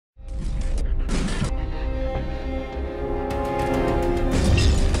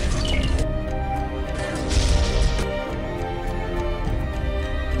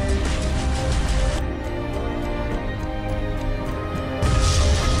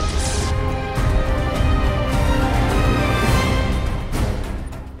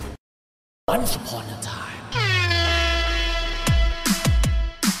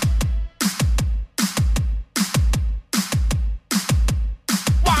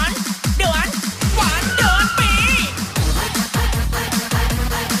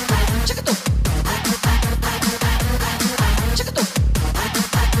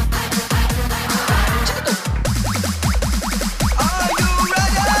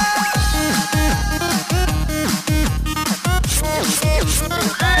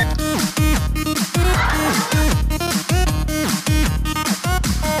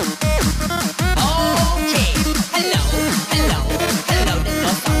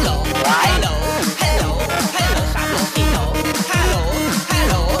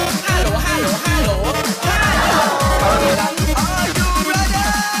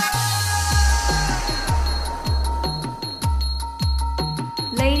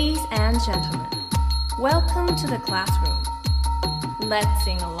and gentlemen, welcome to the classroom. Let's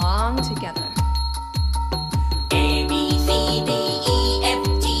sing along together. A, B, C, D, E, F,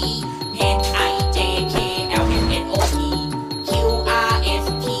 G, H, I, J, K, L, M, N, O, P, Q, R, S,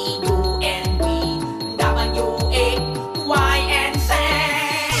 T, U, N, V, W, X, Y, and Z.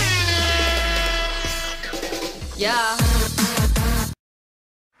 Yeah.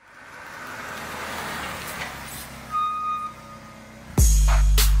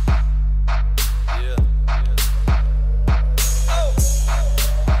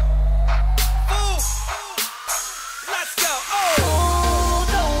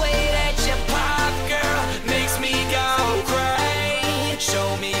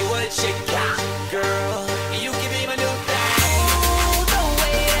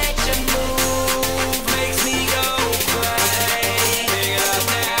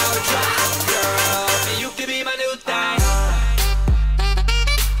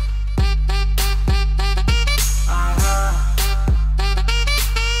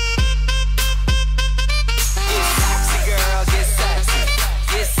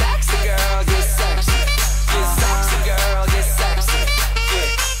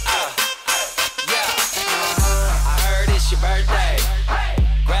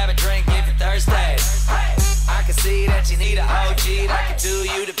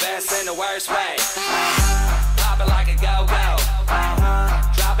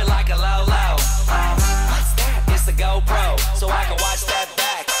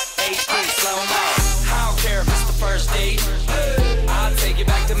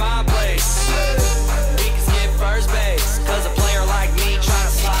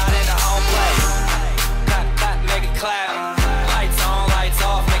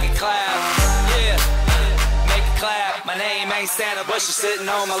 But she's sitting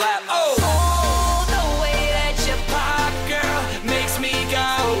on my lap. Oh, the way that you pop, girl, makes me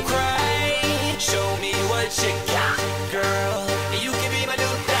go crazy. Show me what you got, girl. You can be my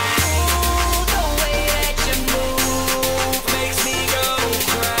new thing. Oh, the way that you move makes me go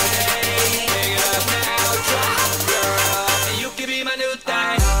crazy. Pick it up now, drop, girl. You can be my new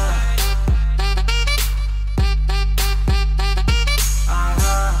thing.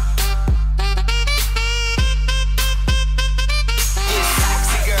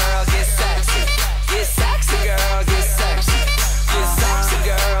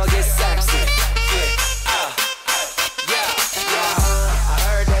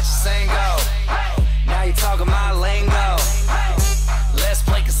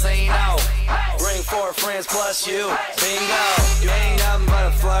 Plus you, bingo, you ain't nothing but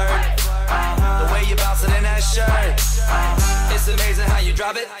a flirt. The way you bounce it in that shirt, it's amazing how you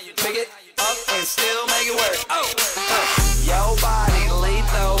drop it, pick it up, and still make it work. Your body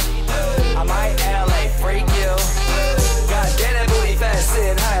lethal, I might LA freak you. God damn that booty fat,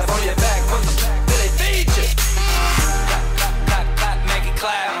 sitting half on your back. What the fuck do they feed you? Clap, clap, clap, make it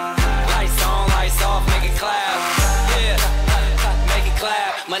clap. Lights on, lights off, make it clap. Yeah, clap, make it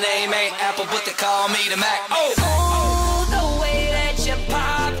clap. My name ain't Apple, but they call me the Mac. Oh, the way that you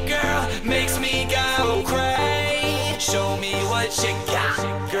pop, girl, makes me go crazy. Show me what you got,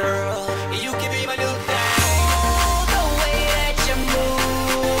 girl. You can be my new thing. Oh, the way that you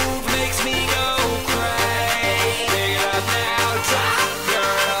move makes me go crazy. Pick it up now, drop,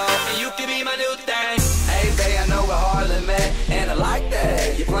 girl. You can be my new thing. Hey, babe, I know we're hardly met, and I like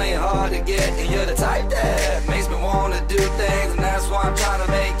that. You're playing hard to get, and you're the type that makes me wanna do things, and that's why I'm trying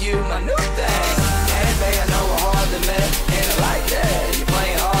to make you my new thing. Hey, babe, I know we're hardly met, and I like that. You're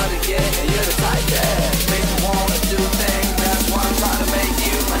playing hard to get, and you're the type that makes me wanna do things, and that's why I'm trying to make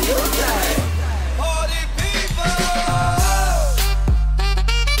you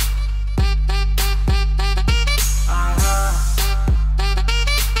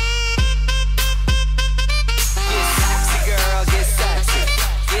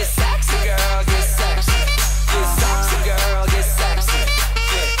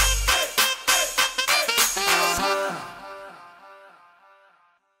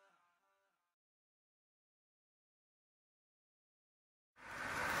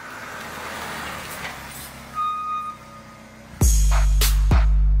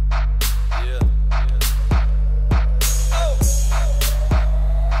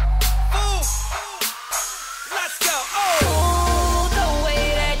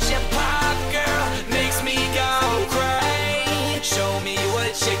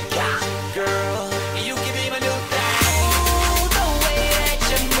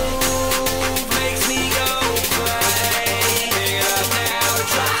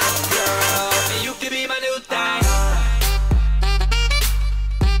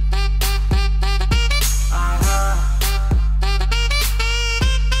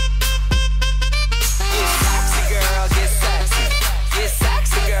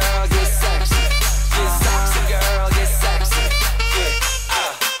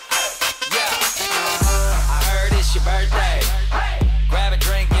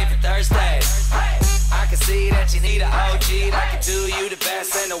the OG that can do you the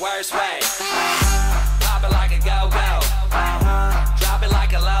best and the worst way. Pop it like a go-go. Drop it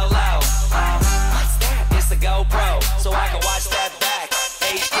like a low-low. What's that? It's a GoPro, so I can watch that back.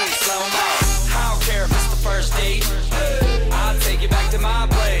 HD slow-mo. I don't care if it's the first date. I'll take you back to my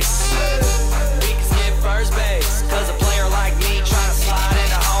place. We can skip first base, cause a player like me trying to slide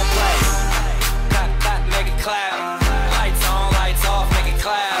into home plate. Clap, clap, make it clap. Lights on, lights off, make it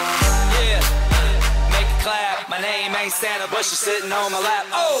clap. Yeah, make it clap. My name ain't Santa, but she's sitting on my lap.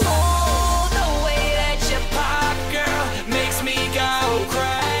 Oh, the way that you pop, girl, makes me go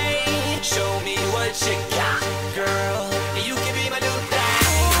crazy. Show me what you got, girl. You can be my new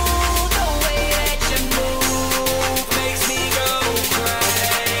thing. The way that you move makes me go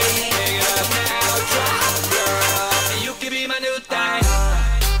crazy. Pick it up now, drop, girl. You can be my new thing.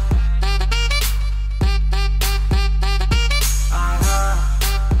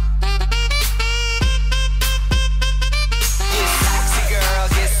 Get sexy, girl,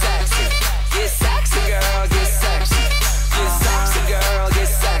 get sexy. Get sexy, girl, get sexy. Get sexy, girl, get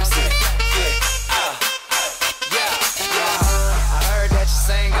sexy. Yeah, I heard that you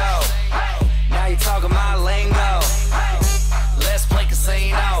single. Now you talking my lingo. Let's play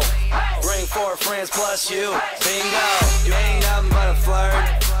casino. Bring 4 friends plus you. Bingo. You ain't nothing but a flirt.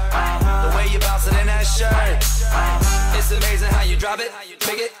 The way you bouncing in that shirt. It's amazing how you drop it,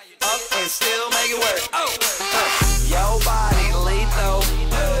 pick it up, and still make it work. Oh, your body lethal.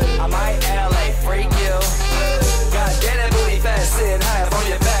 I might LA freak you. God damn that booty fat, sitting high up on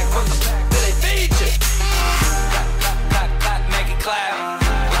your back. From the back, do they feed you? Clap, clap, clap, clap, make it clap.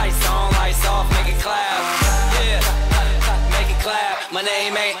 Lights on, lights off, make it clap. Yeah, clap, clap, make it clap. My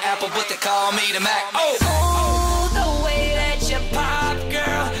name ain't Apple, but they call me the Mac. Oh, the way that you pop,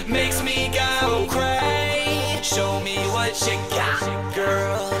 girl, makes me go crazy. Show me what you got,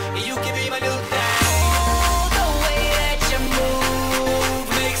 girl. You can be my new thing. The way that you move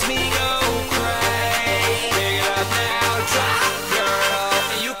makes me go crazy. Pick it up now, drop, girl.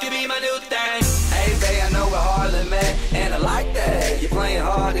 You can be my new thing. Hey, babe, I know we're hardly met, and I like that. You're playing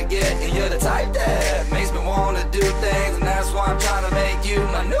hard to get, and you're the type that makes me wanna do things, and that's why I'm trying to make you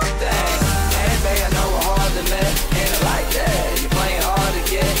my new thing. Hey, babe, I know we're hardly met, and I like that. You're playing hard to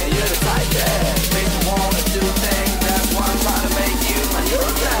get, and you're the type that makes me wanna do things, and that's why I'm trying to make you my new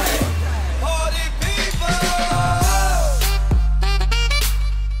thing.